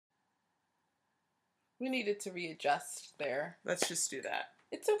We needed to readjust there. Let's just do that.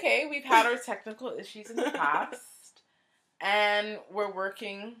 It's okay. We've had our technical issues in the past, and we're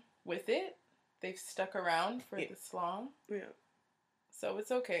working with it. They've stuck around for this long. Yeah. So it's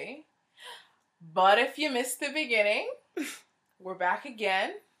okay. But if you missed the beginning, we're back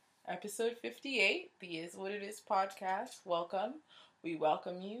again. Episode 58, the Is What It Is podcast. Welcome. We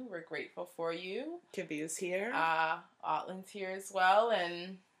welcome you. We're grateful for you. Kibby is here. Otlin's here as well.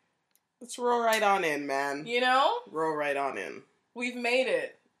 And let's roll right on in, man. You know? Roll right on in. We've made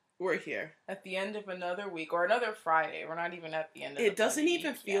it. We're here. At the end of another week, or another Friday. We're not even at the end of it doesn't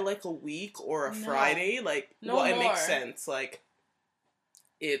even feel like a week or a Friday. Like, no well, more. It makes sense. Like,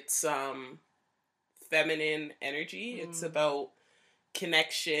 it's feminine energy. Mm. It's about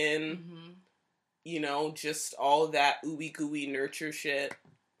connection. Mm-hmm. You know, just all that ooey gooey nurture shit.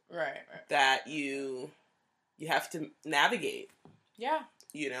 Right. That you have to navigate. Yeah.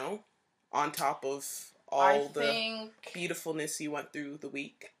 You know, on top of all the beautifulness you went through the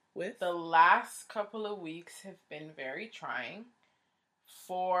week with. The last couple of weeks have been very trying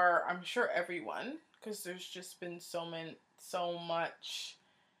for, I'm sure, everyone, because there's just been so much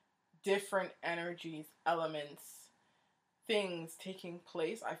different energies, elements, things taking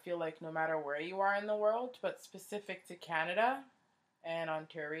place. I feel like no matter where you are in the world, but specific to Canada and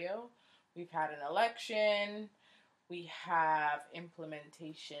Ontario, we've had an election. We have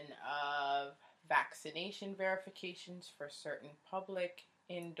implementation of vaccination verifications for certain public,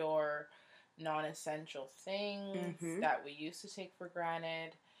 indoor, non-essential things that we used to take for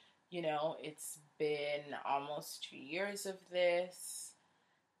granted. You know, it's been almost 2 years of this.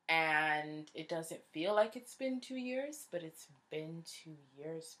 And it doesn't feel like it's been 2 years, but it's been 2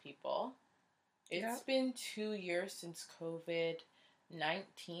 years, people. It's been 2 years since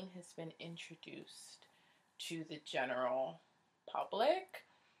COVID-19 has been introduced to the general public,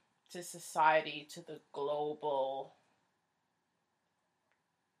 to society, to the global,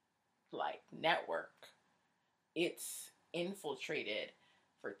 network. It's infiltrated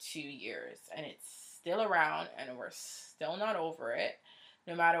for 2 years, and it's still around, and we're still not over it.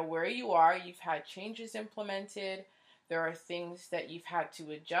 No matter where you are, you've had changes implemented. There are things that you've had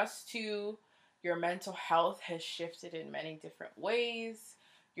to adjust to. Your mental health has shifted in many different ways.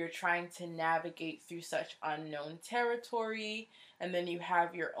 You're trying to navigate through such unknown territory. And then you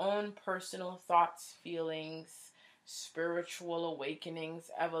have your own personal thoughts, feelings, spiritual awakenings,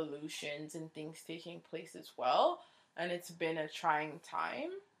 evolutions, and things taking place as well. And it's been a trying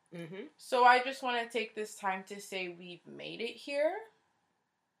time. Mm-hmm. So I just want to take this time to say we've made it here.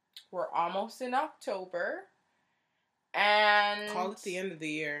 We're almost in October, and call it the end of the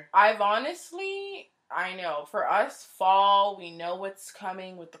year. I know, for us, fall, we know what's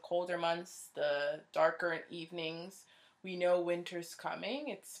coming with the colder months, the darker evenings. We know winter's coming.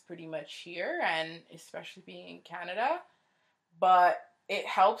 It's pretty much here, and especially being in Canada. But it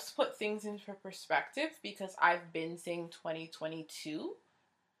helps put things into perspective, because I've been saying 2022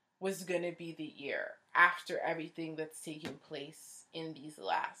 was going to be the year after everything that's taken place in these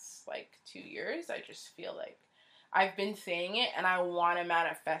last 2 years. I just feel like I've been saying it, and I want to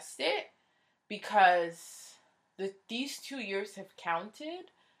manifest it, because these 2 years have counted,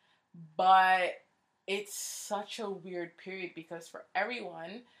 but it's such a weird period, because for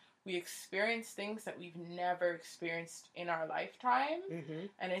everyone, we experience things that we've never experienced in our lifetime,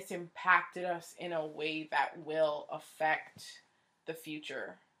 and it's impacted us in a way that will affect the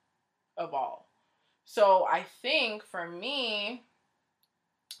future of all. So I think for me,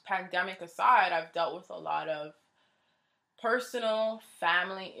 pandemic aside, I've dealt with a lot of personal,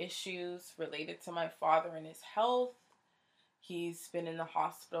 family issues related to my father and his health. He's been in the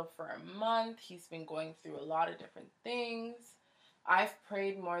hospital for a month. He's been going through a lot of different things. I've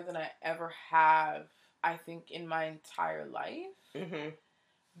prayed more than I ever have, I think, in my entire life. Mm-hmm.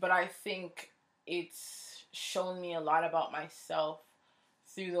 But I think it's shown me a lot about myself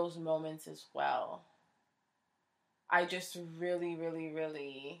through those moments as well. I just really, really,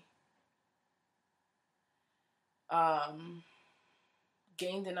 really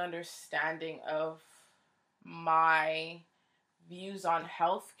gained an understanding of my views on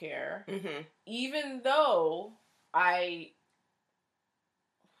healthcare, even though I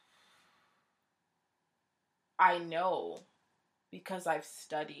know, because I've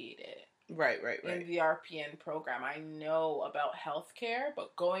studied it. Right. In the RPN program, I know about healthcare,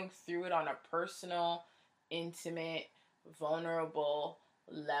 but going through it on a personal, intimate, vulnerable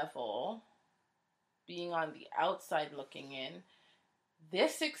level, being on the outside looking in,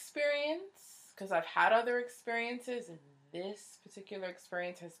 this experience, because I've had other experiences, and this particular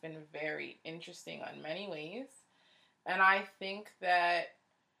experience has been very interesting on many ways. And I think that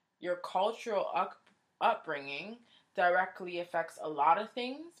your cultural upbringing directly affects a lot of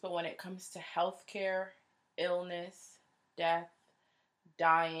things, but when it comes to healthcare, illness, death,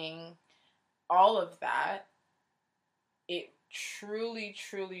 dying, all of that, it truly,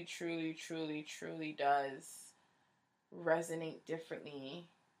 truly, truly, truly, truly does resonate differently,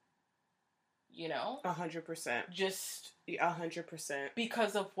 100%. Just 100%.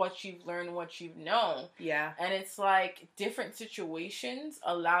 because of what you've learned, what you've known. Yeah. And it's like different situations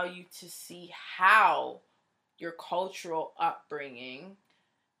allow you to see how your cultural upbringing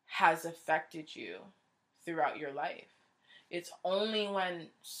has affected you throughout your life. It's only when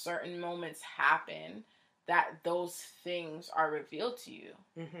certain moments happen that those things are revealed to you.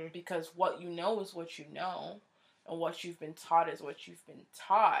 Mm-hmm. Because what you know is what you know, and what you've been taught is what you've been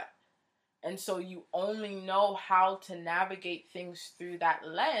taught. And so you only know how to navigate things through that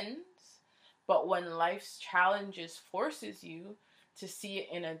lens. But when life's challenges forces you to see it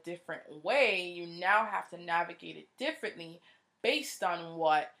in a different way, you now have to navigate it differently based on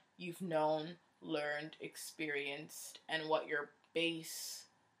what you've known, learned, experienced, and what your base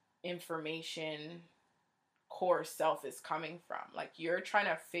information core self is coming from. Like, you're trying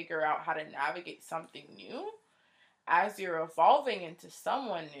to figure out how to navigate something new as you're evolving into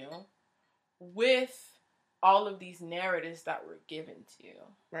someone new with all of these narratives that were given to you.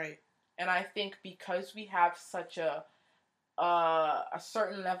 Right. And I think because we have such a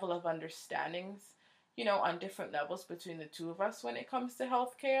certain level of understandings, on different levels between the two of us when it comes to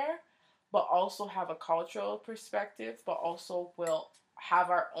healthcare, but also have a cultural perspective, but also will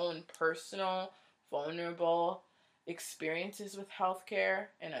have our own personal, vulnerable experiences with healthcare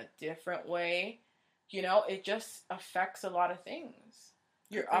in a different way. It just affects a lot of things.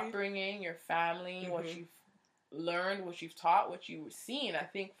 Your upbringing, your family, what you've learned, what you've taught, what you've seen. I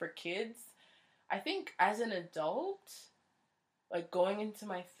think for kids, as an adult, like going into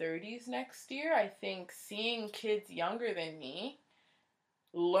my 30s next year, I think seeing kids younger than me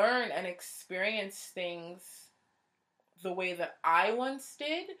learn and experience things the way that I once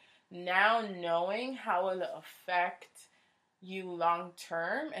did, now knowing how it will affect you long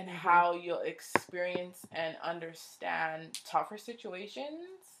term and how you'll experience and understand tougher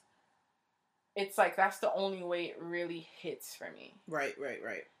situations, it's like that's the only way it really hits for me. Right.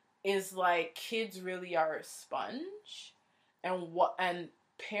 Is like kids really are a sponge, and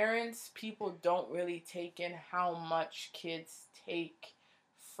people don't really take in how much kids take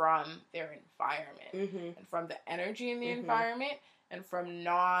from their environment and from the energy in the environment and from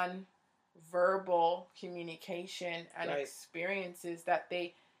non-verbal communication and experiences that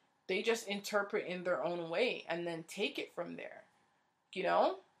they just interpret in their own way and then take it from there.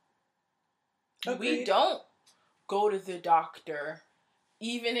 We don't go to the doctor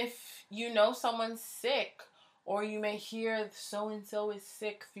even if someone's sick, or you may hear so-and-so is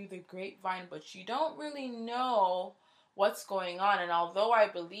sick through the grapevine, but you don't really know what's going on. And although I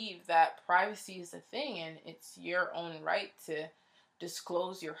believe that privacy is a thing and it's your own right to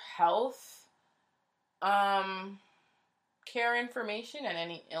disclose your health care information and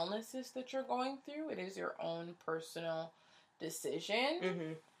any illnesses that you're going through, it is your own personal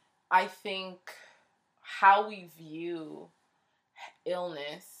decision. I think how we view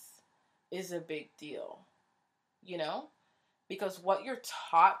illness is a big deal, because what you're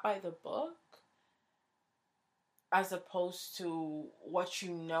taught by the book as opposed to what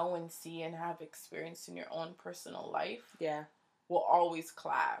you know and see and have experienced in your own personal life will always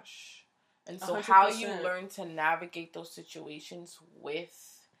clash. And so 100%. How you learn to navigate those situations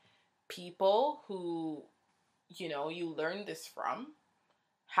with people who, you learn this from,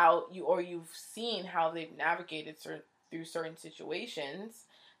 you've seen how they've navigated through certain situations,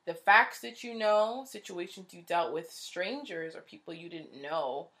 the facts that you know, situations you dealt with, strangers or people you didn't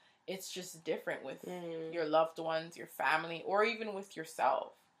know, it's just different with your loved ones, your family, or even with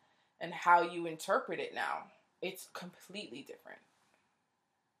yourself, and how you interpret it now. It's completely different.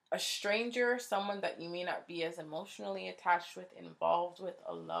 A stranger, someone that you may not be as emotionally attached with, involved with,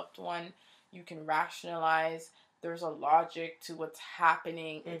 a loved one, you can rationalize. There's a logic to what's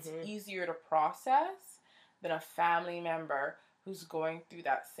happening. It's easier to process than a family member who's going through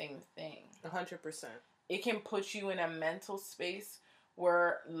that same thing. 100%. It can put you in a mental space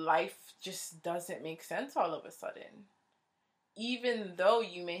where life just doesn't make sense all of a sudden. Even though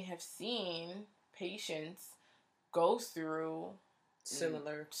you may have seen patients go through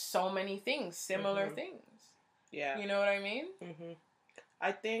so many things, similar things. Yeah. You know what I mean?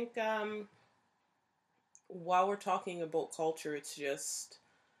 I think while we're talking about culture, it's just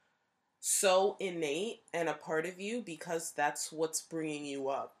so innate and a part of you because that's what's bringing you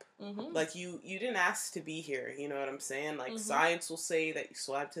up. Like, you didn't ask to be here, you know what I'm saying? Like, science will say that you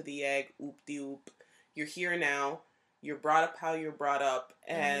swab to the egg, oop-de-oop, you're here now, you're brought up how you're brought up,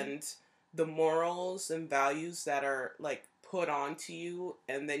 and the morals and values that are, like, put onto you,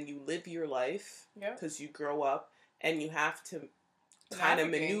 and then you live your life, because you grow up, and you have to kind of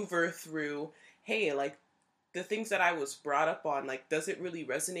maneuver through, hey, like, the things that I was brought up on, like, does it really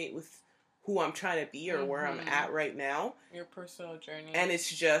resonate with who I'm trying to be or where I'm at right now? Your personal journey. And it's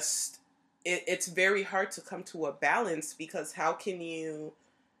just, it's very hard to come to a balance, because how can you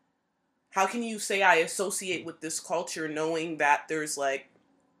say I associate with this culture knowing that there's, like,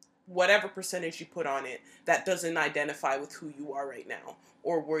 whatever percentage you put on it that doesn't identify with who you are right now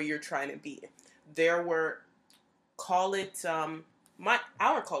or where you're trying to be? There were, call it,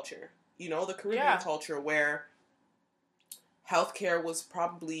 our culture, you know, the Caribbean culture, where healthcare was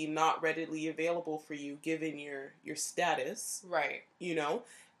probably not readily available for you given your status. Right. You know?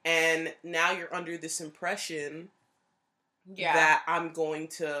 And now you're under this impression that I'm going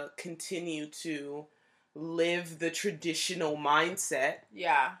to continue to live the traditional mindset.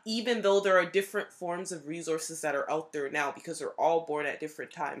 Yeah. Even though there are different forms of resources that are out there now, because they're all born at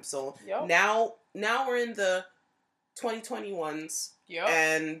different times. So now we're in the 2021s,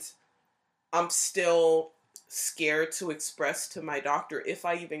 and I'm still scared to express to my doctor, if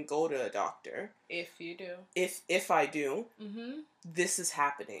I even go to a doctor. If you do. If I do, this is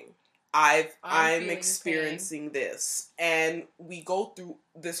happening. I'm experiencing pain. This. And we go through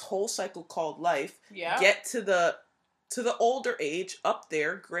this whole cycle called life. Yeah. Get to the older age, up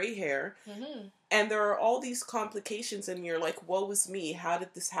there, gray hair. And there are all these complications, and you're like, woe is me. How did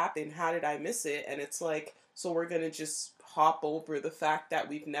this happen? How did I miss it? And it's like, so we're going to just hop over the fact that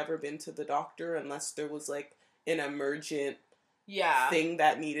we've never been to the doctor unless there was, like, an emergent thing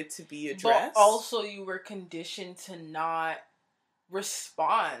that needed to be addressed. But also you were conditioned to not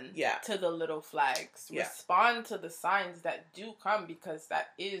respond to the little flags. Respond to the signs that do come, because that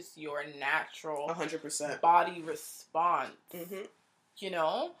is your natural 100% body response. You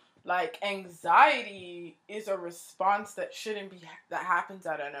know? Like, anxiety is a response that that happens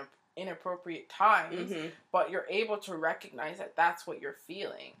at an inappropriate times, but you're able to recognize that that's what you're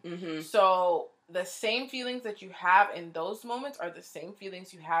feeling. So the same feelings that you have in those moments are the same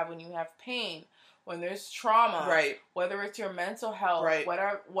feelings you have when you have pain, when there's trauma, right? Whether it's your mental health, right?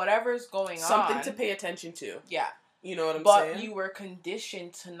 Whatever's going on, something to pay attention to. Yeah, you know what I'm saying. But you were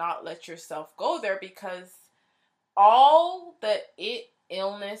conditioned to not let yourself go there, because all that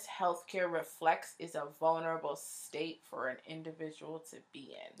illness healthcare reflects is a vulnerable state for an individual to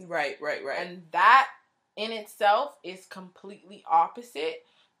be in. Right. And that in itself is completely opposite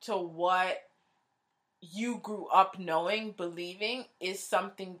to what you grew up knowing, believing is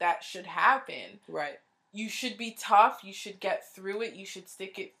something that should happen. Right. You should be tough. You should get through it. You should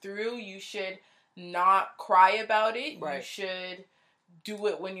stick it through. You should not cry about it. Right. You should do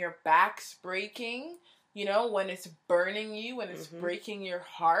it when your back's breaking. You know, when it's burning you, when it's breaking your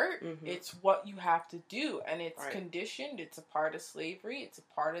heart, it's what you have to do. And it's conditioned. It's a part of slavery. It's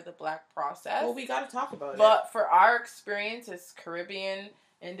a part of the Black process. Well, we got to talk about it. But for our experience as Caribbean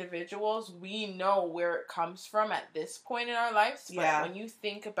individuals, we know where it comes from at this point in our lives. But when you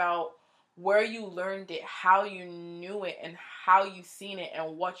think about where you learned it, how you knew it, and how you seen it,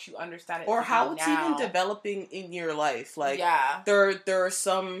 and what you understand it or how it's now, even developing in your life. Like, there are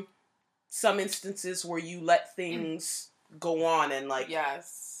some instances where you let things go on and, like,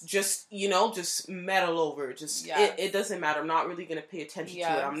 just, you know, just meddle over. Just, it doesn't matter. I'm not really going to pay attention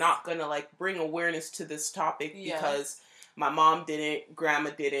to it. I'm not going to, like, bring awareness to this topic because my mom didn't,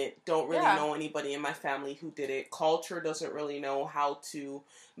 grandma didn't, don't really know anybody in my family who did it. Culture doesn't really know how to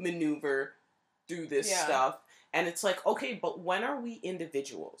maneuver through this stuff. And it's like, okay, but when are we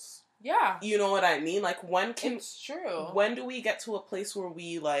individuals? Yeah. You know what I mean? Like, it's true. When do we get to a place where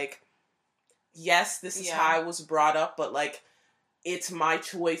we, like, yes, this is how I was brought up, but, like, it's my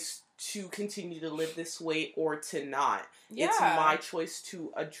choice to continue to live this way or to not. Yeah. It's my choice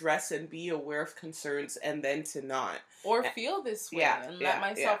to address and be aware of concerns and then to not. Or feel this way and let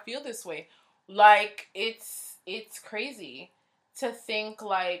myself feel this way. Like, it's crazy to think,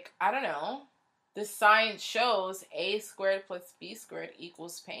 like, I don't know, the science shows A squared plus B squared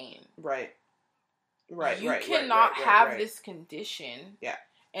equals pain. Right. You cannot have this condition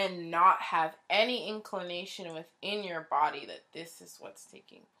and not have any inclination within your body that this is what's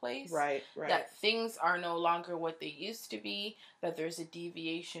taking place. Right. That things are no longer what they used to be, that there's a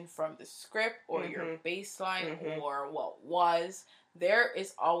deviation from the script or your baseline or what was. There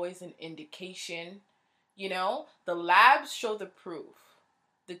is always an indication, you know? The labs show the proof.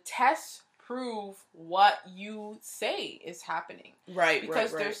 The tests prove what you say is happening. Right.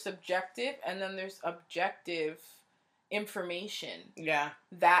 Because there's subjective and then there's objective, information. Yeah.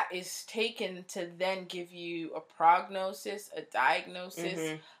 That is taken to then give you a prognosis, a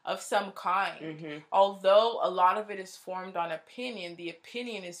diagnosis of some kind. Although a lot of it is formed on opinion, the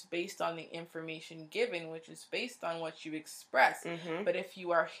opinion is based on the information given, which is based on what you express. But if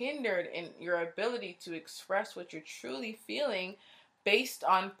you are hindered in your ability to express what you're truly feeling based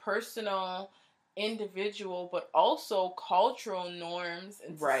on personal, individual, but also cultural norms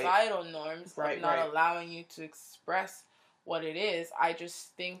and societal norms of not allowing you to express what it is, I just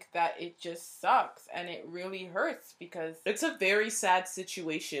think that it just sucks and it really hurts because it's a very sad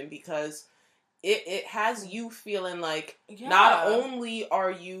situation because it has you feeling like not only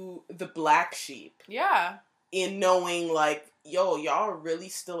are you the black sheep in knowing like, yo, y'all are really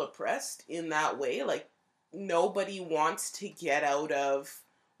still oppressed in that way, like nobody wants to get out of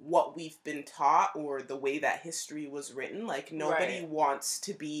what we've been taught or the way that history was written. Like, nobody wants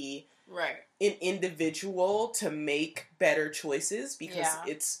to be an individual to make better choices because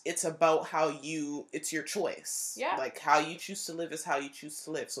it's about how it's your choice. Yeah. Like, how you choose to live is how you choose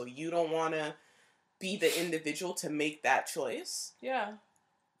to live. So you don't want to be the individual to make that choice. Yeah.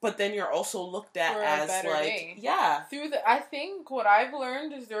 But then you're also looked at as like, I think what I've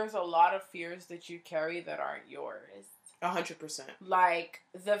learned is there's a lot of fears that you carry that aren't yours. 100%. Like,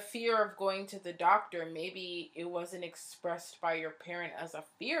 the fear of going to the doctor, maybe it wasn't expressed by your parent as a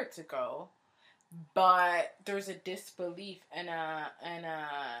fear to go, but there's a disbelief and a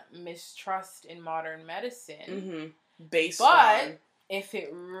mistrust in modern medicine. But if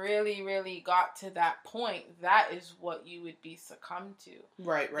it really, really got to that point, that is what you would be succumbed to.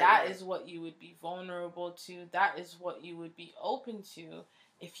 That is what you would be vulnerable to. That is what you would be open to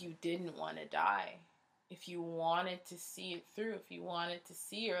if you didn't want to die. If you wanted to see it through, if you wanted to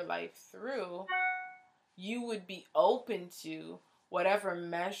see your life through, you would be open to whatever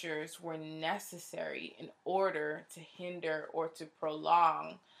measures were necessary in order to hinder or to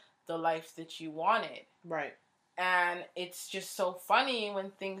prolong the life that you wanted. Right. And it's just so funny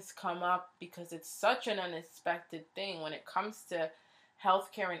when things come up because it's such an unexpected thing. When it comes to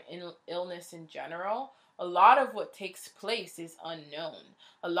healthcare and illness in general, a lot of what takes place is unknown.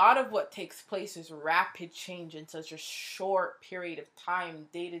 A lot of what takes place is rapid change in such a short period of time,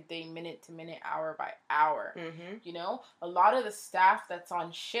 day to day, minute to minute, hour by hour. You know, a lot of the staff that's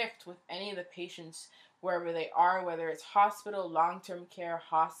on shift with any of the patients, wherever they are, whether it's hospital, long-term care,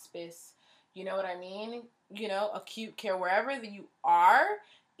 hospice, you know what I mean? You know, acute care, wherever you are,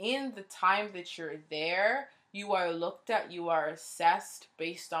 in the time that you're there, you are looked at, you are assessed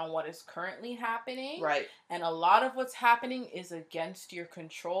based on what is currently happening. Right. And a lot of what's happening is against your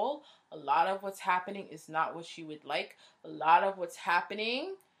control. A lot of what's happening is not what you would like. A lot of what's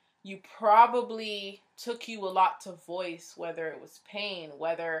happening, you probably took you a lot to voice, whether it was pain,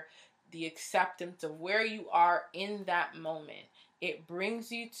 whether the acceptance of where you are in that moment. It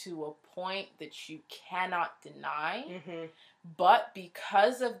brings you to a point that you cannot deny. But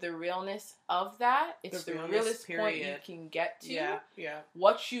because of the realness of that, it's the realest point you can get to. Yeah.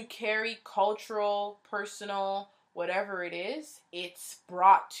 What you carry, cultural, personal, whatever it is, it's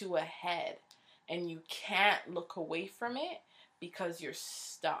brought to a head. And you can't look away from it because you're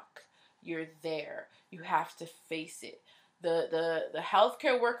stuck. You're there. You have to face it. The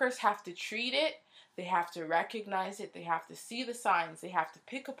healthcare workers have to treat it. They have to recognize it. They have to see the signs. They have to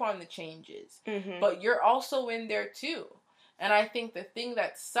pick up on the changes. But you're also in there too. And I think the thing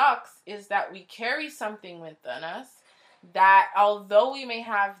that sucks is that we carry something within us that, although we may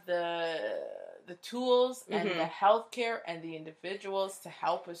have the tools and the healthcare and the individuals to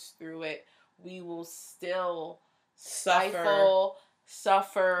help us through it, we will still suffer,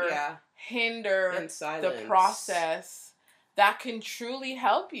 hinder the process that can truly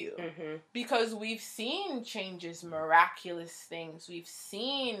help you. Because we've seen changes, miraculous things. We've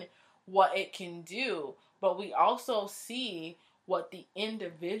seen what it can do. But we also see what the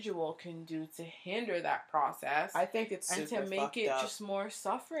individual can do to hinder that process. I think it's super and to make it up. Just more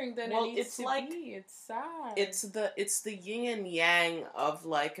suffering than it needs to be. It's sad. It's the yin and yang of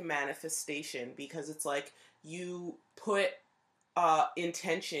like manifestation, because it's like you put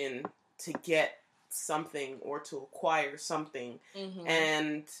intention to get something or to acquire something,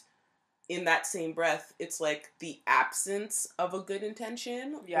 and in that same breath, it's like the absence of a good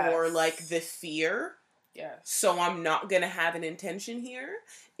intention, or like the fear. Yeah. So I'm not gonna have an intention here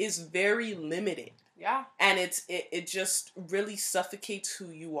is very limited. Yeah. And it just really suffocates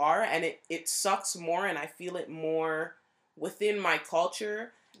who you are, and it sucks more, and I feel it more within my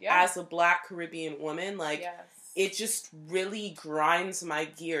culture as a Black Caribbean woman. Like, it just really grinds my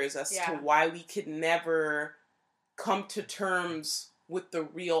gears as to why we could never come to terms with the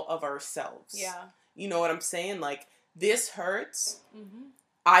real of ourselves. Yeah. You know what I'm saying? Like, this hurts. Mm-hmm.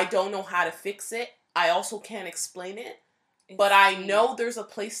 I don't know how to fix it. I also can't explain it. But I know there's a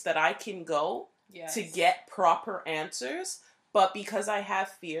place that I can go to get proper answers. But because I have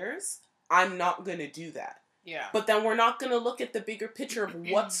fears, I'm not going to do that. Yeah. But then we're not going to look at the bigger picture of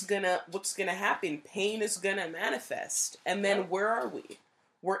what's gonna happen. Pain is going to manifest. And then where are we?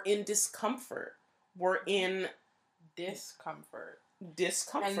 We're in discomfort. We're in discomfort.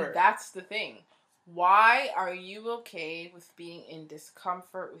 And that's the thing. Why are you okay with being in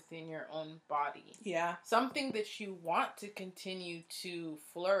discomfort within your own body? Yeah. Something that you want to continue to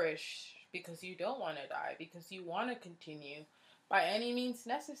flourish because you don't want to die, because you want to continue by any means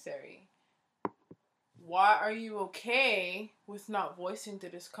necessary. Why are you okay with not voicing the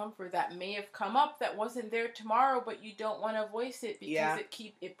discomfort that may have come up that wasn't there tomorrow, but you don't want to voice it because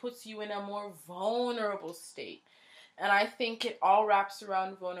it puts you in a more vulnerable state? And I think it all wraps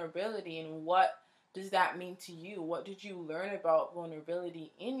around vulnerability. And what does that mean to you? What did you learn about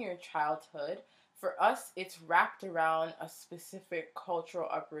vulnerability in your childhood? For us, it's wrapped around a specific cultural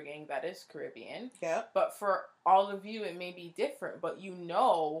upbringing that is Caribbean. Yeah. But for all of you, it may be different. But you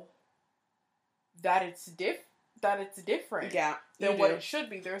know that it's different. Yeah. Than what it should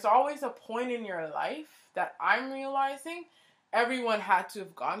be. There's always a point in your life that I'm realizing everyone had to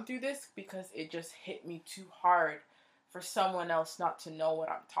have gone through this because it just hit me too hard for someone else not to know what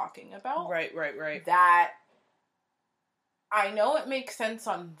I'm talking about. Right. That I know it makes sense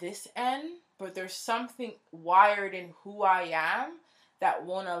on this end, but there's something wired in who I am that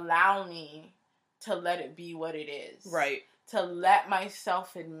won't allow me to let it be what it is. Right. To let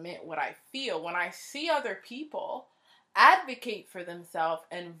myself admit what I feel. When I see other people advocate for themselves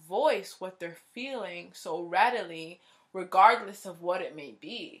and voice what they're feeling so readily, regardless of what it may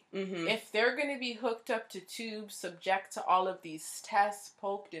be. Mm-hmm. If they're going to be hooked up to tubes, subject to all of these tests,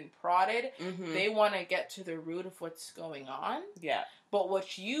 poked and prodded, they want to get to the root of what's going on. Yeah. But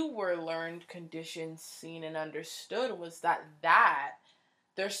what you were learned, conditioned, seen, and understood was that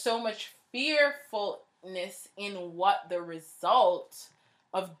there's so much fearfulness in what the result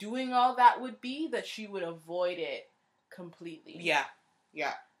of doing all that would be that you would avoid it completely. Yeah.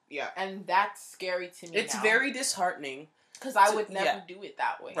 Yeah. And that's scary to me. It's very disheartening. Because I would never do it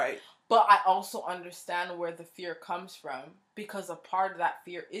that way. Right. But I also understand where the fear comes from. Because a part of that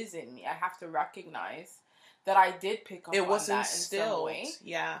fear is in me. I have to recognize that I did pick up on that in some way.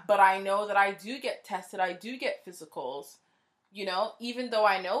 Yeah. But I know that I do get tested. I do get physicals. You know, even though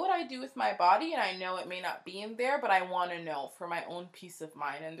I know what I do with my body and I know it may not be in there, but I want to know for my own peace of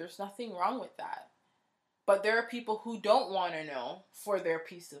mind. And there's nothing wrong with that. But there are people who don't want to know for their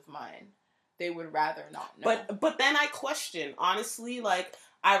peace of mind. They would rather not know. But then I question, honestly, like,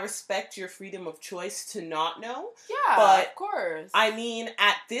 I respect your freedom of choice to not know. Yeah, but, of course. I mean,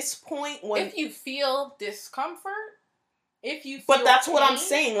 at this point, when... If you feel discomfort, if you feel But that's pain, what I'm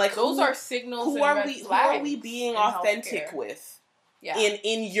saying. Like, those are signals who are we being authentic healthcare. With? Yeah.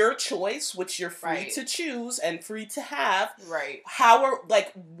 In your choice, which you're free to choose and free to have. Right.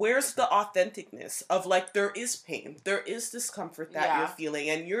 Where's the authenticness of, like, there is pain, there is discomfort that you're feeling,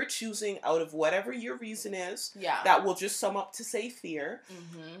 and you're choosing out of whatever your reason is that will just sum up to say fear.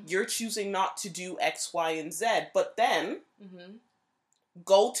 Mm-hmm. You're choosing not to do X, Y, and Z, but then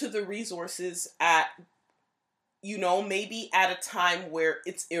go to the resources at, you know, maybe at a time where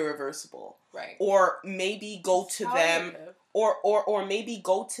it's irreversible. Right. Or maybe go to them... Or maybe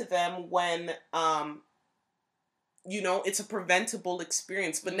go to them when, you know, it's a preventable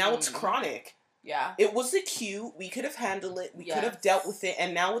experience. But now it's chronic. Yeah. It was acute. We could have handled it. We could have dealt with it.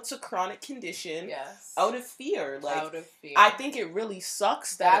 And now it's a chronic condition. Yes. Out of fear. Like, out of fear. I think it really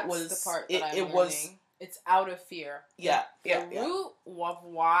sucks that it was... That's the part that I'm learning. It's out of fear. Yeah. The root of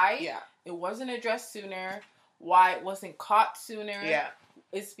why it wasn't addressed sooner, why it wasn't caught sooner. Yeah.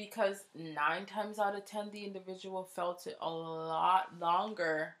 It's because 9 times out of 10, the individual felt it a lot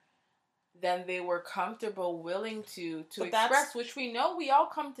longer than they were comfortable, willing to express, which we know we all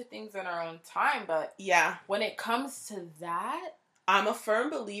come to things in our own time. But when it comes to that, I'm a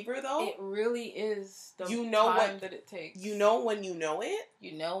firm believer, though. It really is the time that it takes. You know when you know it.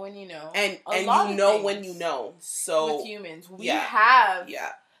 You know when you know. And you know when you know. So with humans, we have...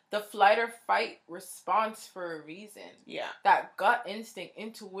 the flight or fight response for a reason. Yeah. That gut instinct,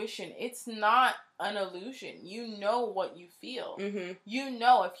 intuition, it's not an illusion. You know what you feel. Mm-hmm. You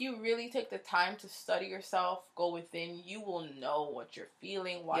know, if you really take the time to study yourself, go within, you will know what you're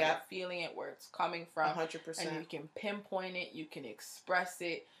feeling, why you're feeling it, where it's coming from. 100%. And you can pinpoint it, you can express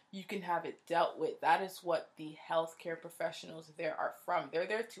it, you can have it dealt with. That is what the healthcare professionals there are from. They're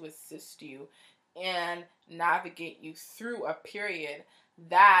there to assist you and navigate you through a period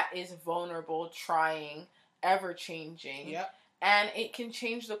that is vulnerable, trying, ever changing. Yep. And it can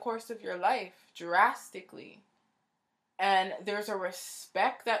change the course of your life drastically. And there's a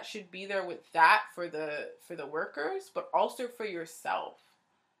respect that should be there with that for the workers, but also for yourself.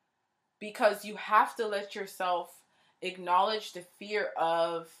 Because you have to let yourself acknowledge the fear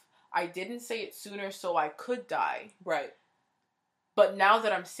of, I didn't say it sooner so I could die. Right. But now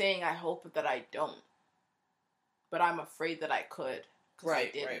that I'm saying, I hope that I don't. But I'm afraid that I could.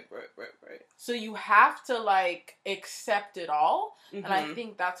 Right. So you have to, like, accept it all. Mm-hmm. And I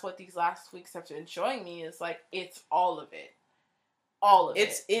think that's what these last weeks have been showing me is, like, it's all of it. All of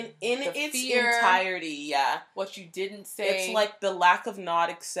it's it. It's in its fear, entirety, yeah. What you didn't say. It's like the lack of not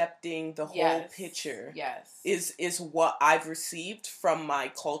accepting the whole picture. Yes. Is what I've received from my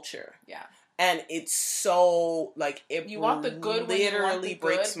culture. Yeah. And it's so, like, you want the good literally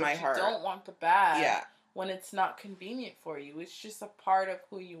breaks my heart. You don't want the bad. Yeah. When it's not convenient for you. It's just a part of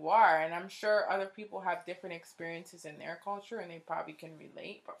who you are. And I'm sure other people have different experiences in their culture and they probably can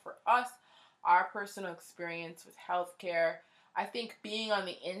relate. But for us, our personal experience with healthcare, I think being on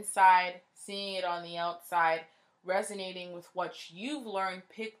the inside, seeing it on the outside, resonating with what you've learned,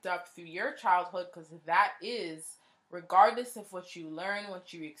 picked up through your childhood, because that is, regardless of what you learn,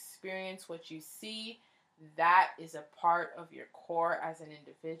 what you experience, what you see, that is a part of your core as an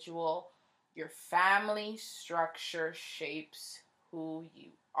individual. Your family structure shapes who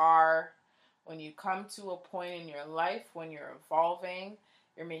you are. When you come to a point in your life, when you're evolving,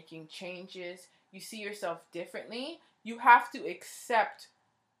 you're making changes, you see yourself differently, you have to accept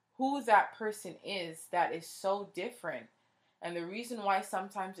who that person is that is so different. And the reason why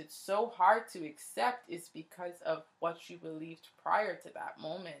sometimes it's so hard to accept is because of what you believed prior to that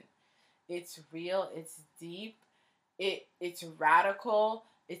moment. It's real, it's deep, it's radical,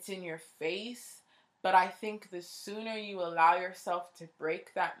 it's in your face, but I think the sooner you allow yourself to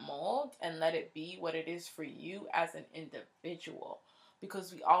break that mold and let it be what it is for you as an individual,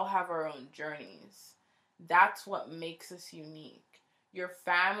 because we all have our own journeys. That's what makes us unique. Your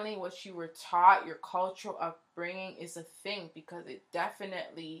family, what you were taught, your cultural upbringing is a thing because it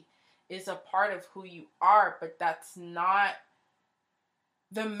definitely is a part of who you are, but that's not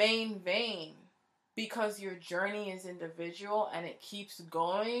the main vein. Because your journey is individual and it keeps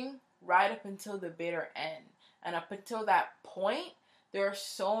going right up until the bitter end. And up until that point, there are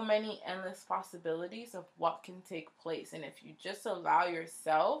so many endless possibilities of what can take place. And if you just allow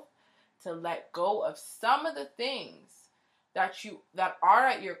yourself to let go of some of the things that are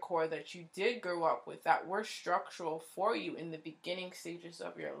at your core, that you did grow up with, that were structural for you in the beginning stages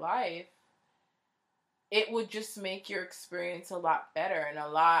of your life, it would just make your experience a lot better and a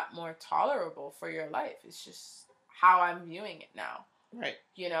lot more tolerable for your life. It's just how I'm viewing it now. Right.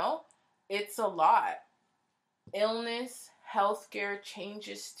 You know? It's a lot. Illness, healthcare,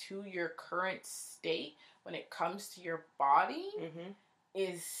 changes to your current state when it comes to your body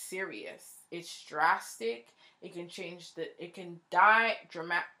is serious. It's drastic. It can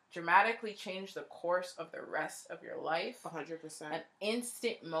dramatically change the course of the rest of your life. 100%. An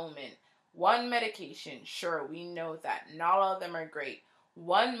instant moment. One medication, sure, we know that. Not all of them are great.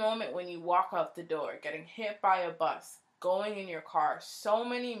 One moment when you walk out the door, getting hit by a bus, going in your car, so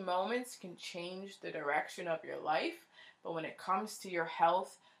many moments can change the direction of your life. But when it comes to your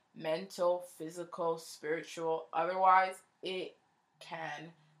health, mental, physical, spiritual, otherwise, it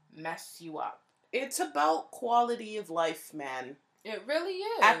can mess you up. It's about quality of life, man. It really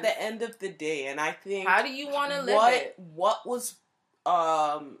is. At the end of the day, and I think... How do you want to live it? What was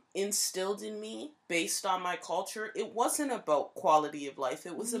instilled in me based on my culture, it wasn't about quality of life.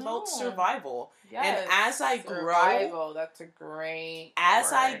 It was about survival. Yes, and as I grow, that's a great as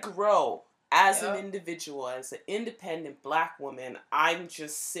word. I grow as an individual, as an independent Black woman, I'm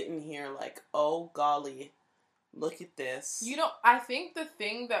just sitting here like, oh golly, look at this. You know, I think the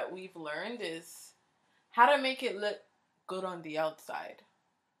thing that we've learned is how to make it look good on the outside.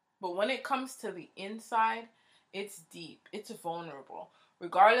 But when it comes to the inside, it's deep. It's vulnerable.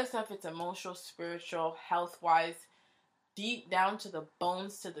 Regardless of it's emotional, spiritual, health-wise, deep down to the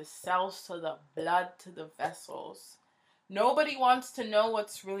bones, to the cells, to the blood, to the vessels. Nobody wants to know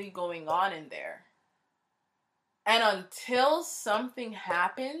what's really going on in there. And until something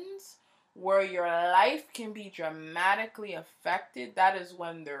happens where your life can be dramatically affected, that is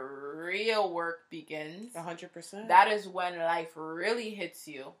when the real work begins. 100%. That is when life really hits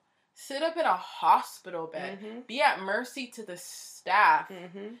you. Sit up in a hospital bed. Be at mercy to the staff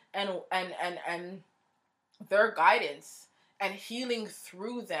and their guidance and healing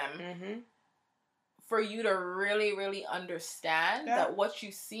through them for you to really, really understand that what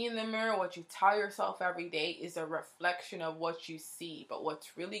you see in the mirror, what you tell yourself every day is a reflection of what you see. But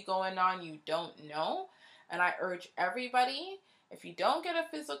what's really going on, you don't know. And I urge everybody, if you don't get a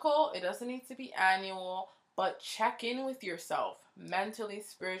physical, it doesn't need to be annual, but check in with yourself mentally,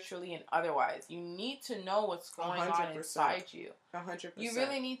 spiritually, and otherwise. You need to know what's going 100%. On inside you. 100%. You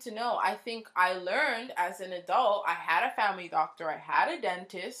really need to know. I think I learned as an adult, I had a family doctor, I had a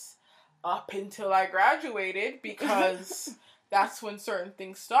dentist up until I graduated because that's when certain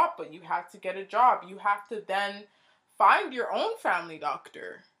things stop, but you have to get a job. You have to then find your own family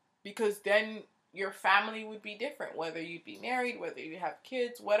doctor because then your family would be different, whether you'd be married, whether you have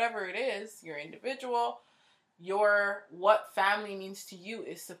kids, whatever it is, you're individual. What family means to you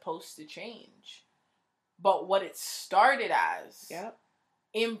is supposed to change. But what it started as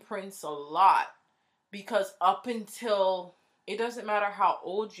imprints a lot, because up until, it doesn't matter how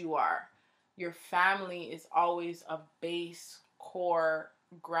old you are, your family is always a base, core,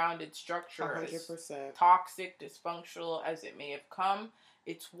 grounded structure. 100%. As toxic, dysfunctional as it may have come,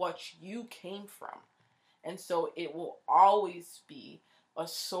 it's what you came from. And so it will always be a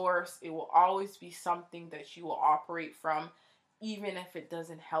source. It will always be something that you will operate from, even if it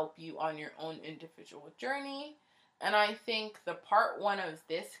doesn't help you on your own individual journey. And I think the part one of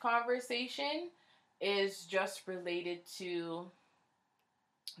this conversation is just related to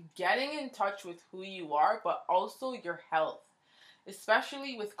getting in touch with who you are, but also your health.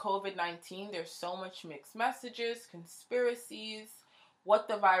 Especially with COVID-19, there's so much mixed messages, conspiracies, what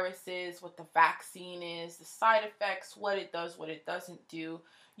the virus is, what the vaccine is, the side effects, what it does, what it doesn't do.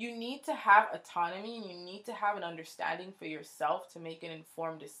 You need to have autonomy and you need to have an understanding for yourself to make an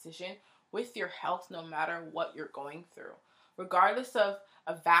informed decision with your health no matter what you're going through. Regardless of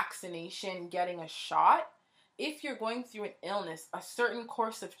a vaccination, getting a shot, if you're going through an illness, a certain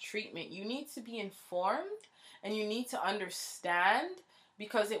course of treatment, you need to be informed and you need to understand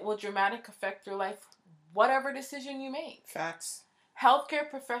because it will dramatically affect your life, whatever decision you make. Facts. Healthcare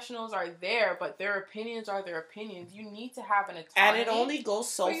professionals are there, but their opinions are their opinions. You need to have an autonomy. And it only goes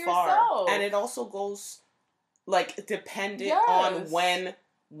so far. And it also goes, like, dependent on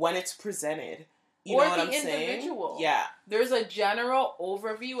when it's presented. You know what I'm saying? Individual. Yeah. There's a general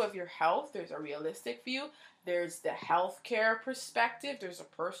overview of your health. There's a realistic view. There's the healthcare perspective. There's a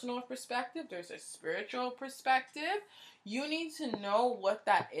personal perspective. There's a spiritual perspective. You need to know what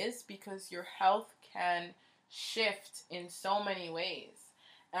that is because your health can shift in so many ways.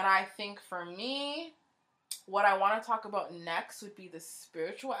 And I think for me, what I want to talk about next would be the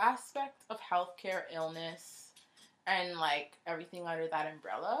spiritual aspect of healthcare, illness, and like everything under that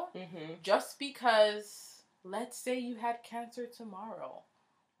umbrella. Mm-hmm. Just because, let's say you had cancer tomorrow,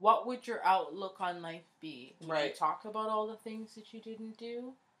 what would your outlook on life be? Would you talk about all the things that you didn't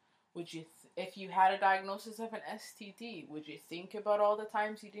do? Would you, if you had a diagnosis of an STD, would you think about all the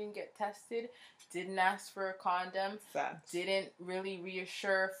times you didn't get tested, didn't ask for a condom, didn't really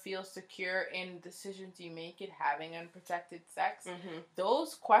reassure, feel secure in decisions you make it, having unprotected sex? Mm-hmm.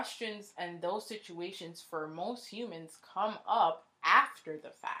 Those questions and those situations for most humans come up after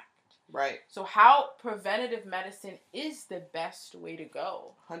the fact. Right. So how preventative medicine is the best way to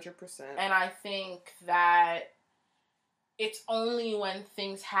go. 100%. And I think that it's only when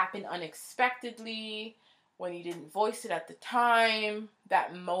things happen unexpectedly, when you didn't voice it at the time,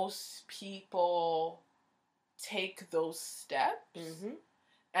 that most people take those steps. Mm-hmm.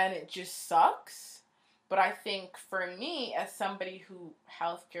 And it just sucks. But I think for me, as somebody who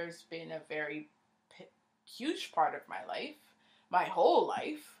healthcare has been a very huge part of my life, my whole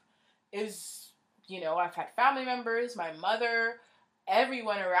life, is, you know, I've had family members, my mother,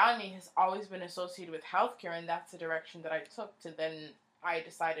 everyone around me has always been associated with healthcare, and that's the direction that I took to then I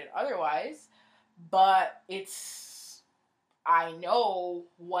decided otherwise. But I know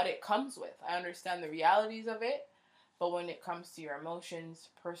what it comes with. I understand the realities of it, but when it comes to your emotions,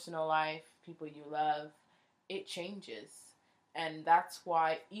 personal life, people you love, it changes. And that's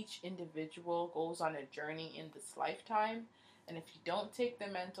why each individual goes on a journey in this lifetime. And if you don't take the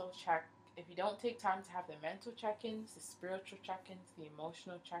if you don't take time to have the mental check-ins, the spiritual check-ins, the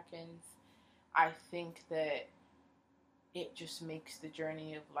emotional check-ins, I think that it just makes the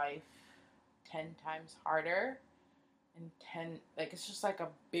journey of life 10 times harder and it's just like a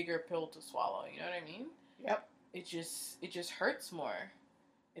bigger pill to swallow, you know what I mean? Yep. It just hurts more.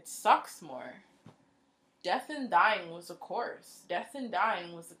 It sucks more. Death and dying was a course. Death and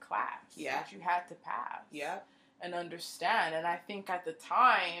dying was a class that you had to pass. Yeah. And understand. And I think at the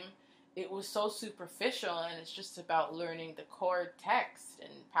time, it was so superficial and it's just about learning the core text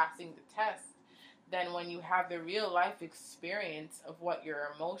and passing the test. Then when you have the real life experience of what your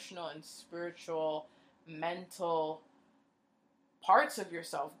emotional and spiritual, mental parts of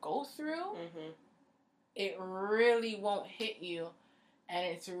yourself go through, mm-hmm. it really won't hit you. And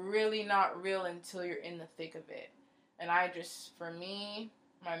it's really not real until you're in the thick of it. And for me,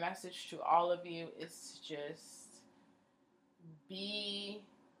 my message to all of you is just be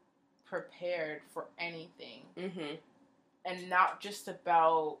prepared for anything. Mm-hmm. And not just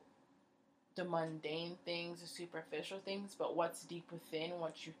about the mundane things, the superficial things, but what's deep within,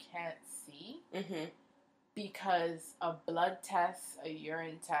 what you can't see. Mm-hmm. Because a blood test, a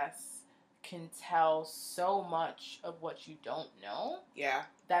urine test, can tell so much of what you don't know. Yeah.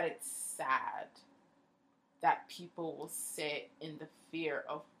 That it's sad that people will sit in the fear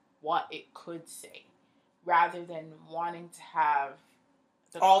of what it could say, rather than wanting to have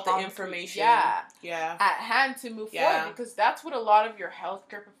all the information at hand to move forward, because that's what a lot of your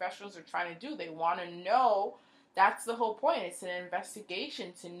healthcare professionals are trying to do. They want to know. That's the whole point. It's an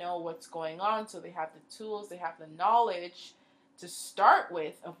investigation to know what's going on, so they have the tools, they have the knowledge to start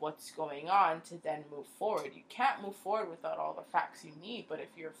with of what's going on to then move forward. You can't move forward without all the facts you need, but if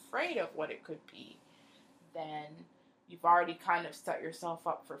you're afraid of what it could be, then you've already kind of set yourself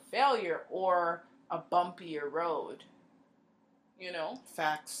up for failure or a bumpier road. You know?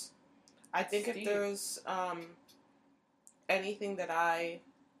 Facts. I think if there's anything that I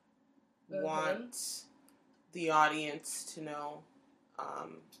want the audience to know,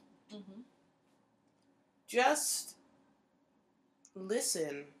 just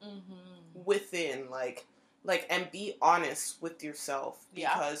listen within, like, and be honest with yourself,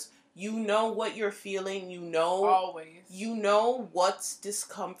 because you know what you're feeling. You know, always. You know what's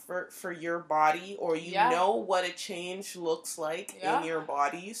discomfort for your body, or you know what a change looks like in your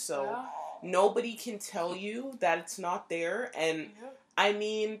body. So nobody can tell you that it's not there. And I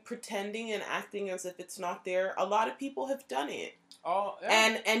mean, pretending and acting as if it's not there. A lot of people have done it. Oh,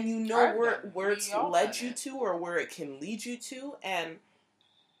 yeah. And you know where it's led you to, or where it can lead you to. And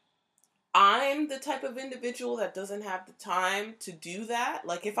I'm the type of individual that doesn't have the time to do that.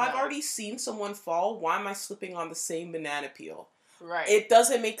 Like, if I've already seen someone fall, why am I slipping on the same banana peel? Right. It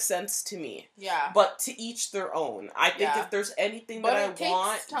doesn't make sense to me. Yeah. But to each their own. I think if there's anything that I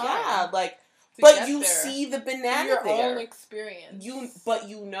want, but you see the banana your there. Own experience. But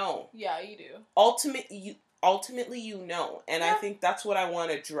you know. Yeah, you do. Ultimately, you know. And I think that's what I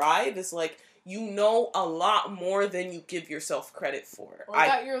want to drive, is like, you know a lot more than you give yourself credit for. Or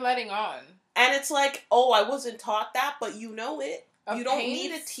that you're letting on. And it's like, oh, I wasn't taught that, but you know it. You don't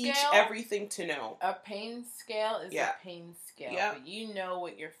need to teach everything to know. A pain scale is a pain scale. Yep. But you know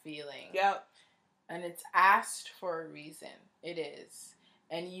what you're feeling. Yep. And it's asked for a reason. It is.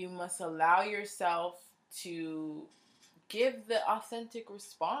 And you must allow yourself to give the authentic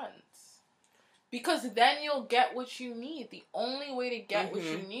response. Because then you'll get what you need. The only way to get what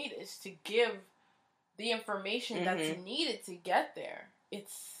you need is to give the information that's needed to get there. It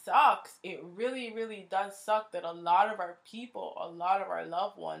sucks. It really, really does suck that a lot of our people, a lot of our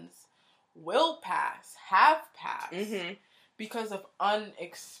loved ones will pass, have passed, because of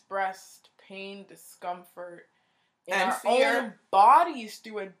unexpressed pain, discomfort, in and our fear. Own bodies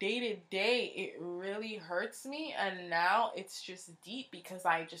through a day-to-day. It really hurts me. And now it's just deep, because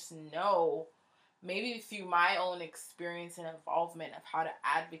I just know, maybe through my own experience and involvement, of how to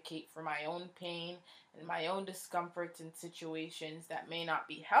advocate for my own pain and my own discomforts in situations that may not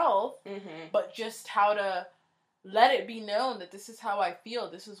be health, but just how to let it be known that this is how I feel,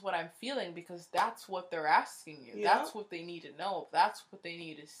 this is what I'm feeling, because that's what they're asking you. Yeah. That's what they need to know. That's what they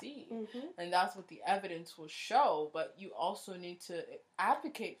need to see. And that's what the evidence will show. But you also need to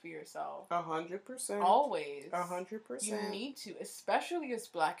advocate for yourself. 100%. Always. 100%. You need to, especially as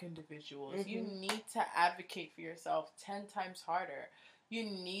Black individuals. You need to advocate for yourself 10 times harder. You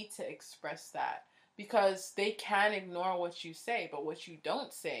need to express that. Because they can ignore what you say, but what you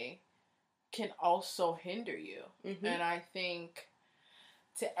don't say can also hinder you. And I think,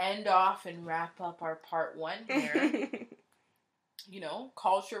 to end off and wrap up our part 1 here,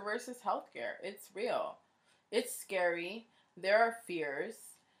 culture versus healthcare. It's real. It's scary. There are fears.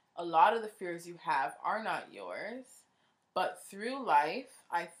 A lot of the fears you have are not yours. But through life,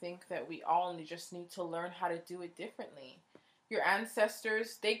 I think that we all just need to learn how to do it differently. Your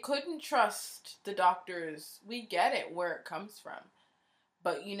ancestors, they couldn't trust the doctors. We get it, where it comes from.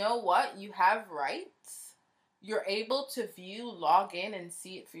 But you know what? You have rights. You're able to view, log in, and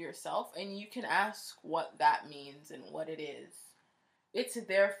see it for yourself. And you can ask what that means and what it is. It's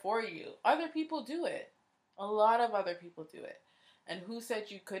there for you. Other people do it. A lot of other people do it. And who said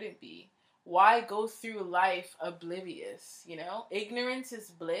you couldn't be? Why go through life oblivious? Ignorance is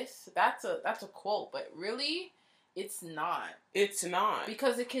bliss. That's a quote. But really, it's not. It's not.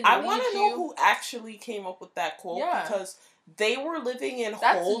 Because it can I want to know who actually came up with that quote. Yeah. Because they were living in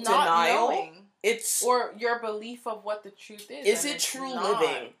whole denial. It's... Or your belief of what the truth is. Is it true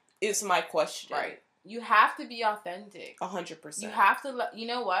living? Is my question. Right. You have to be authentic. 100%. You have to... You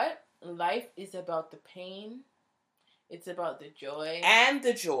know what? Life is about the pain. It's about the joy. And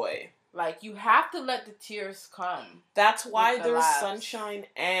the joy. Like, you have to let the tears come. That's why there's sunshine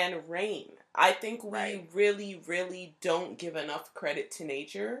and rain. I think we really, really don't give enough credit to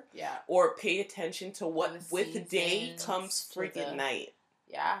nature. Yeah. Or pay attention to what with day comes friggin' night.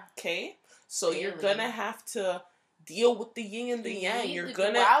 Yeah. Okay? So you're gonna have to deal with the yin and the yang. You're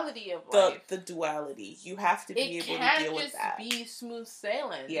gonna... duality of life. The duality. You have to be able to deal with that. It can't just be smooth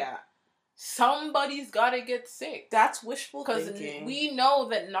sailing. Yeah. Somebody's got to get sick. That's wishful thinking. Because we know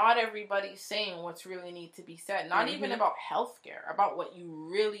that not everybody's saying what's really need to be said. Not even about healthcare. About what you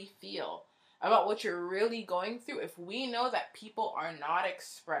really feel. About what you're really going through. If we know that people are not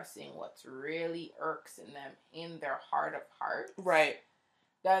expressing what's really irks in them in their heart of hearts. Right.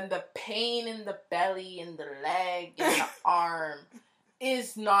 Then the pain in the belly, in the leg, in the arm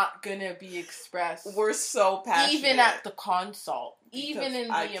is not gonna be expressed. We're so passionate. Even at the consult. Even in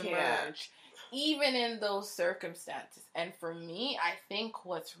the emerge. Even in those circumstances. And for me, I think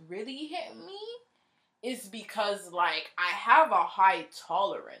what's really hit me is because, like, I have a high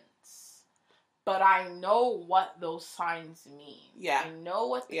tolerance. But I know what those signs mean. Yeah. I know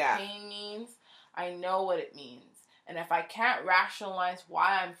what the pain means. I know what it means. And if I can't rationalize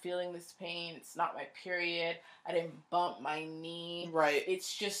why I'm feeling this pain, it's not my period, I didn't bump my knee. Right.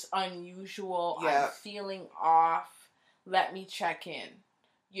 It's just unusual. Yeah. I'm feeling off. Let me check in.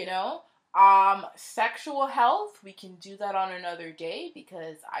 You know? Sexual health, we can do that on another day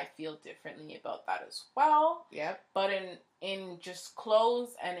because I feel differently about that as well. Yep. But in just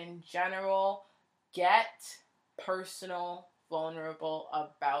clothes and in general, get personal, vulnerable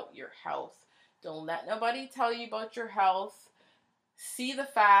about your health. Don't let nobody tell you about your health. See the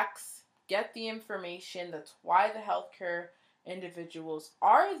facts. Get the information. That's why the healthcare individuals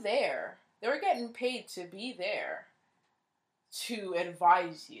are there. They're getting paid to be there to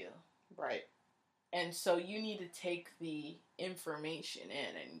advise you. Right. And so you need to take the information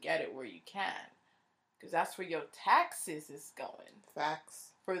in and get it where you can. Because that's where your taxes is going. Facts.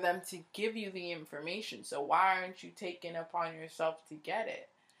 For them to give you the information. So why aren't you taking upon yourself to get it?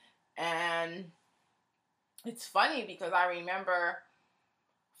 And it's funny because I remember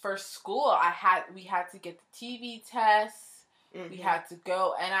for school we had to get the TB tests. Mm-hmm. We had to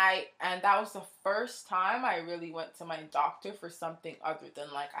go and that was the first time I really went to my doctor for something other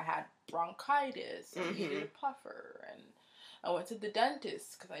than like I had bronchitis and needed a puffer, and I went to the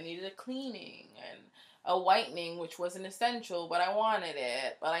dentist because I needed a cleaning and a whitening, which wasn't essential, but I wanted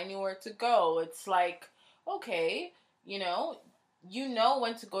it, but I knew where to go. It's like, okay, you know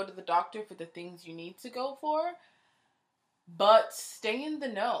when to go to the doctor for the things you need to go for, but stay in the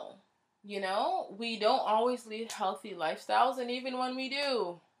know. You know, we don't always lead healthy lifestyles, and even when we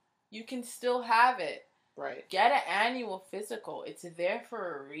do, you can still have it. Right. Get an annual physical. It's there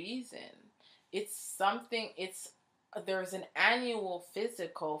for a reason. There's an annual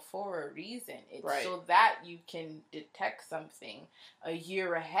physical for a reason. It's right. So that you can detect something a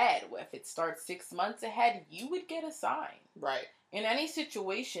year ahead. If it starts 6 months ahead, you would get a sign. Right. In any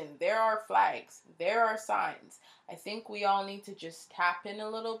situation, there are flags. There are signs. I think we all need to just tap in a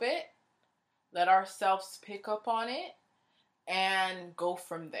little bit, let ourselves pick up on it, and go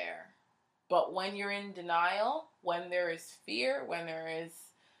from there. But when you're in denial, when there is fear, when there is,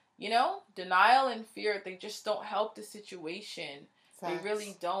 denial and fear, they just don't help the situation. Facts. They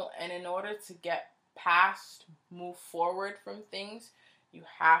really don't. And in order to get past, move forward from things, you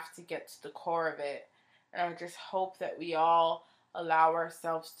have to get to the core of it. And I just hope that we all allow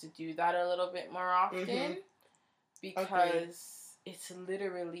ourselves to do that a little bit more often. Because it's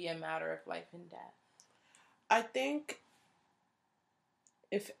literally a matter of life and death. I think,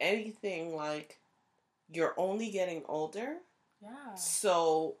 if anything, like, you're only getting older. Yeah.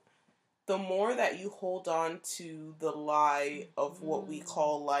 So, the more that you hold on to the lie of what we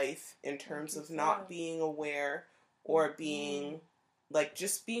call life in terms of not being aware or being, like,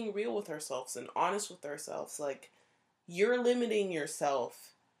 just being real with ourselves and honest with ourselves, like, you're limiting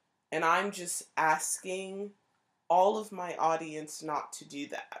yourself. And I'm just asking all of my audience not to do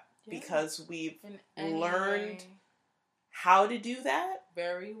that. Yeah. Because we've learned how to do that.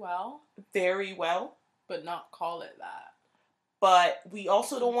 Very well. Very well. But not call it that. But we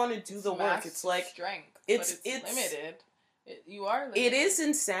also don't want to do the work. It's like strength. It's limited. You are limited. It is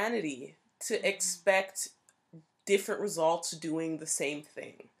insanity to expect different results doing the same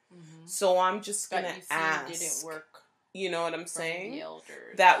thing. Mm-hmm. So I'm just gonna ask. Didn't work. You know what I'm saying? The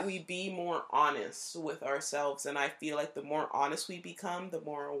elders. That we be more honest with ourselves. And I feel like the more honest we become, the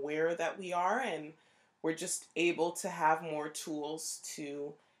more aware that we are. And we're just able to have more tools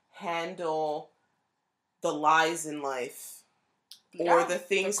to handle the lies in life. Or the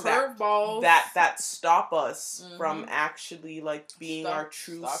things that stop us from actually like being our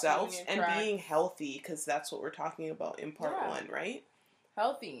true selves and being healthy, because that's what we're talking about in part 1, right?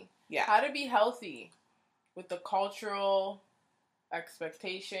 Healthy. Yeah. How to be healthy with the cultural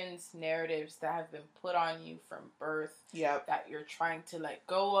expectations, narratives that have been put on you from birth. Yep. That you're trying to let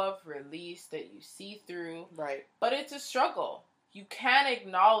go of, release, that you see through. Right. But it's a struggle. You can't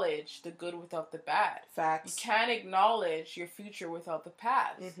acknowledge the good without the bad. Facts. You can't acknowledge your future without the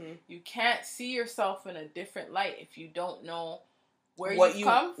past. Mm-hmm. You can't see yourself in a different light if you don't know where you've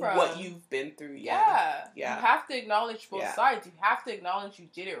come from. What you've been through, yeah. You have to acknowledge both sides. You have to acknowledge you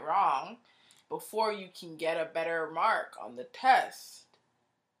did it wrong before you can get a better mark on the test.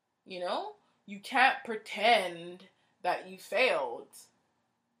 You know? You can't pretend that you failed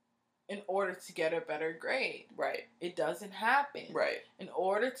in order to get a better grade. Right. It doesn't happen. Right. In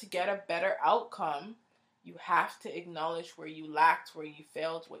order to get a better outcome, you have to acknowledge where you lacked, where you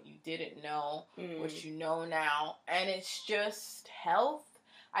failed, what you didn't know, what you know now. And it's just health.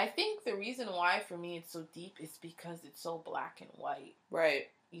 I think the reason why for me it's so deep is because it's so black and white. Right.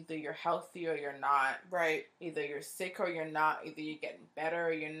 Either you're healthy or you're not. Right. Either you're sick or you're not. Either you're getting better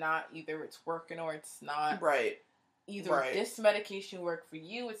or you're not. Either it's working or it's not. Right. Either this medication worked for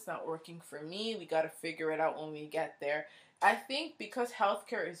you, it's not working for me. We got to figure it out when we get there. I think because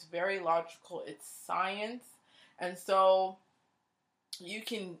healthcare is very logical, it's science, and so you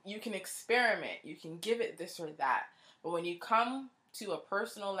can experiment. You can give it this or that. But when you come to a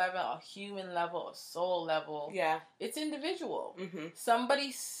personal level, a human level, a soul level, it's individual. Mm-hmm.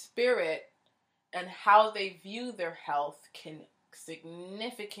 Somebody's spirit and how they view their health can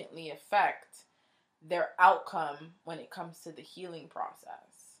significantly affect their outcome when it comes to the healing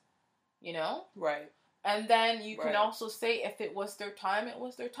process. You know? Right. And then you can also say if it was their time, it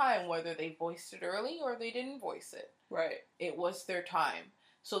was their time. Whether they voiced it early or they didn't voice it. Right. It was their time.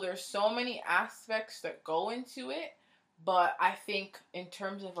 So there's so many aspects that go into it. But I think in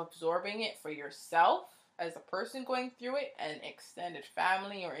terms of absorbing it for yourself as a person going through it and extended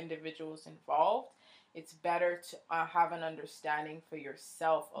family or individuals involved, it's better to have an understanding for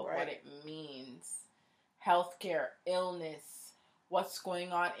yourself of what it means. Healthcare, illness, what's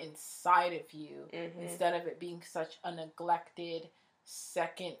going on inside of you, instead of it being such a neglected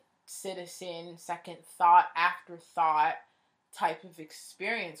second citizen, second thought, afterthought type of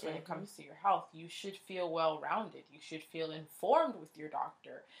experience when it comes to your health. You should feel well-rounded. You should feel informed with your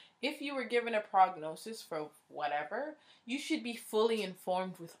doctor. If you were given a prognosis for whatever, you should be fully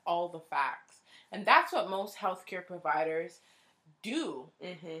informed with all the facts. And that's what most healthcare providers do,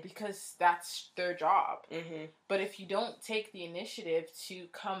 because that's their job. But if you don't take the initiative to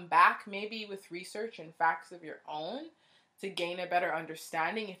come back maybe with research and facts of your own to gain a better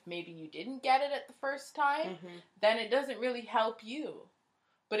understanding, if maybe you didn't get it at the first time, then it doesn't really help you.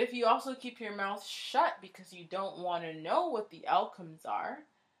 But if you also keep your mouth shut because you don't want to know what the outcomes are,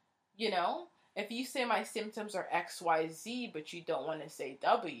 you know, if you say my symptoms are XYZ, but you don't want to say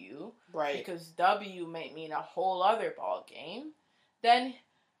W, because W might mean a whole other ball game, then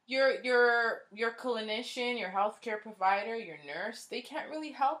your clinician, your healthcare provider, your nurse, they can't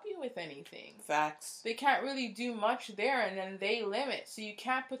really help you with anything. Facts. They can't really do much there, and then they limit. So you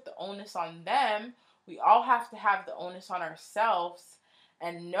can't put the onus on them. We all have to have the onus on ourselves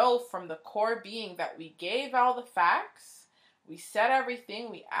and know from the core being that we gave all the facts, we said everything,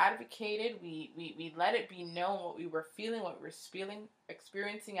 we advocated, we let it be known what we were feeling, what we were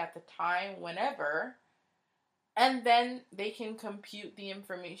experiencing at the time, whenever. And then they can compute the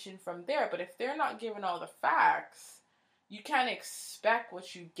information from there. But if they're not given all the facts, you can't expect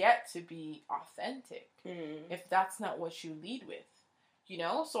what you get to be authentic if that's not what you lead with. You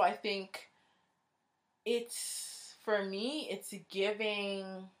know? So I think for me, it's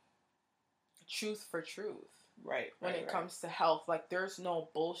giving truth for truth. When it comes to health. Like, there's no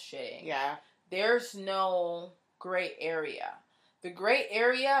bullshitting. Yeah. There's no gray area. The gray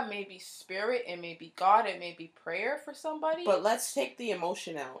area may be spirit, it may be God, it may be prayer for somebody. But let's take the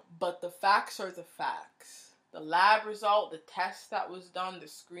emotion out. But the facts are the facts. The lab result, the test that was done, the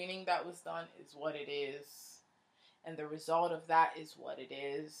screening that was done is what it is. And the result of that is what it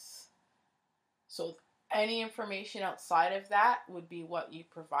is. So any information outside of that would be what you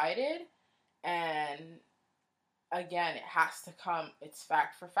provided. And again, it has to come, it's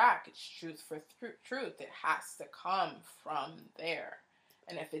fact for fact, it's truth for truth. It has to come from there.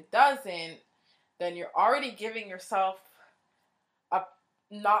 And if it doesn't, then you're already giving yourself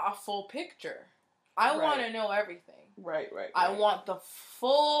not a full picture. I want to know everything. Right. I want the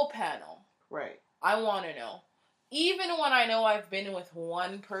full panel. Right. I want to know. Even when I know I've been with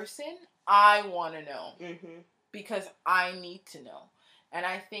one person, I want to know. Mm-hmm. Because I need to know. And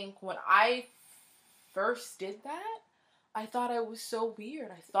I think when I first did that, I thought I was so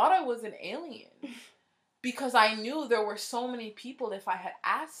weird. I thought I was an alien. Because I knew there were so many people, if I had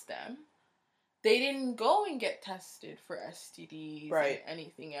asked them, they didn't go and get tested for STDs and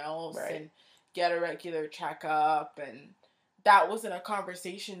anything else and get a regular checkup, and that wasn't a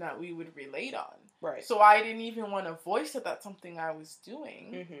conversation that we would relate on. Right. So I didn't even want to voice that that's something I was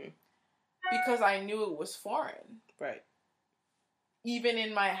doing because I knew it was foreign. Right. Even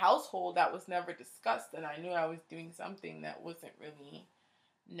in my household, that was never discussed, and I knew I was doing something that wasn't really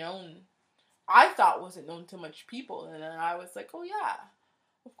known. I thought wasn't known to much people, and then I was like, oh yeah,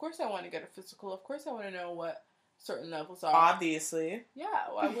 of course I want to get a physical. Of course I want to know what certain levels are. Obviously. Yeah,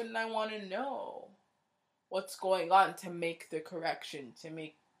 why wouldn't I want to know what's going on to make the correction, to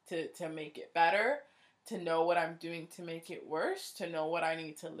make it better, to know what I'm doing to make it worse, to know what I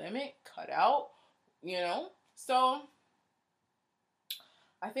need to limit, cut out, So,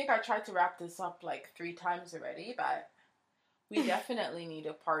 I think I tried to wrap this up like 3 times already, but we definitely need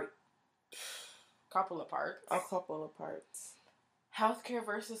a couple of parts. Healthcare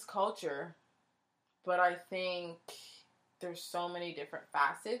versus culture. But I think there's so many different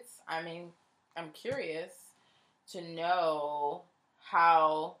facets. I mean, I'm curious to know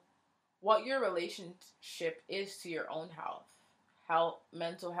what your relationship is to your own health,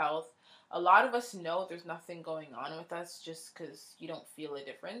 mental health. A lot of us know there's nothing going on with us just because you don't feel a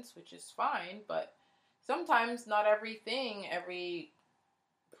difference, which is fine. But sometimes not every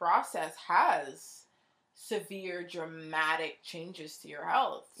process has severe, dramatic changes to your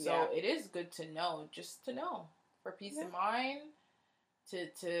health. So it is good to know, just to know, for peace of mind, to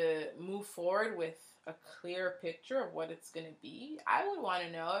move forward with a clear picture of what it's going to be. I would want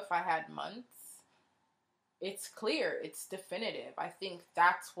to know if I had months. It's clear, it's definitive. I think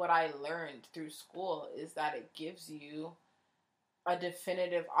that's what I learned through school, is that it gives you a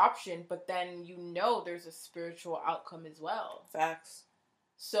definitive option, but then there's a spiritual outcome as well. Facts.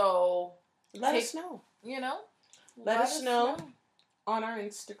 So let us know. Let us know on our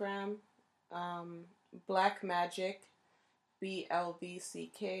Instagram, Black Magic,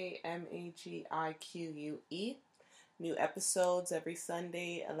 BLVCKMAGIQUE. New episodes every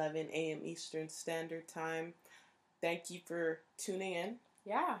Sunday, 11 a.m. Eastern Standard Time. Thank you for tuning in.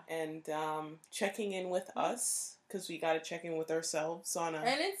 Yeah. And checking in with us, because we got to check in with ourselves and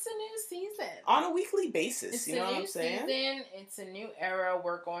it's a new season. On a weekly basis, you know what I'm saying? Season. It's a new era.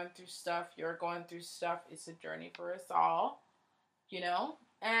 We're going through stuff. You're going through stuff. It's a journey for us all,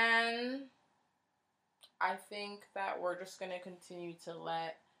 And I think that we're just going to continue to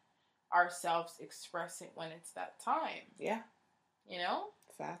let ourselves express it when it's that time. Yeah.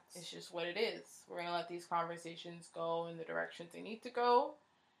 Facts. It's just what it is. We're going to let these conversations go in the directions they need to go.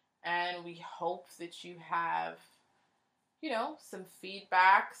 And we hope that you have, some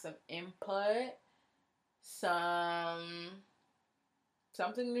feedback, some input, something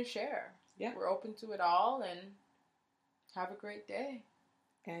to share. Yeah. We're open to it all, and have a great day.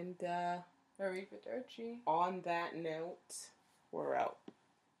 And arrivederci. On that note, we're out.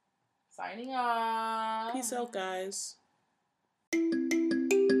 Signing off. Peace out, guys.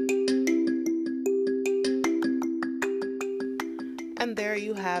 And there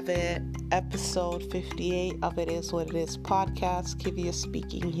you have it. Episode 58 of It Is What It Is podcast. Kivia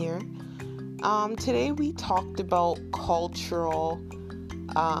speaking here. Today we talked about cultural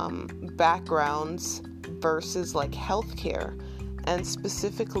backgrounds versus like healthcare, and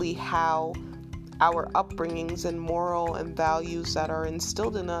specifically how our upbringings and moral and values that are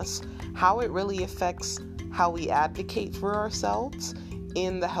instilled in us, how it really affects how we advocate for ourselves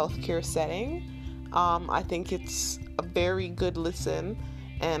in the healthcare setting. I think it's a very good listen,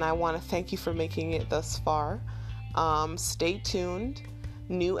 and I want to thank you for making it thus far. Stay tuned.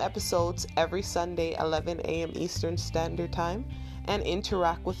 New episodes every Sunday, 11 a.m. Eastern Standard Time, and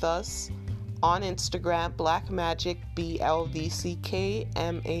interact with us on Instagram, Black Magic,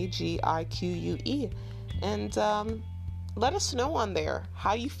 BLVCKMAGIQUE. And let us know on there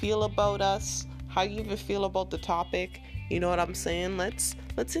how you feel about us, how you even feel about the topic. You know what I'm saying? Let's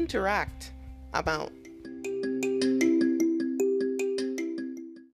interact. I'm out.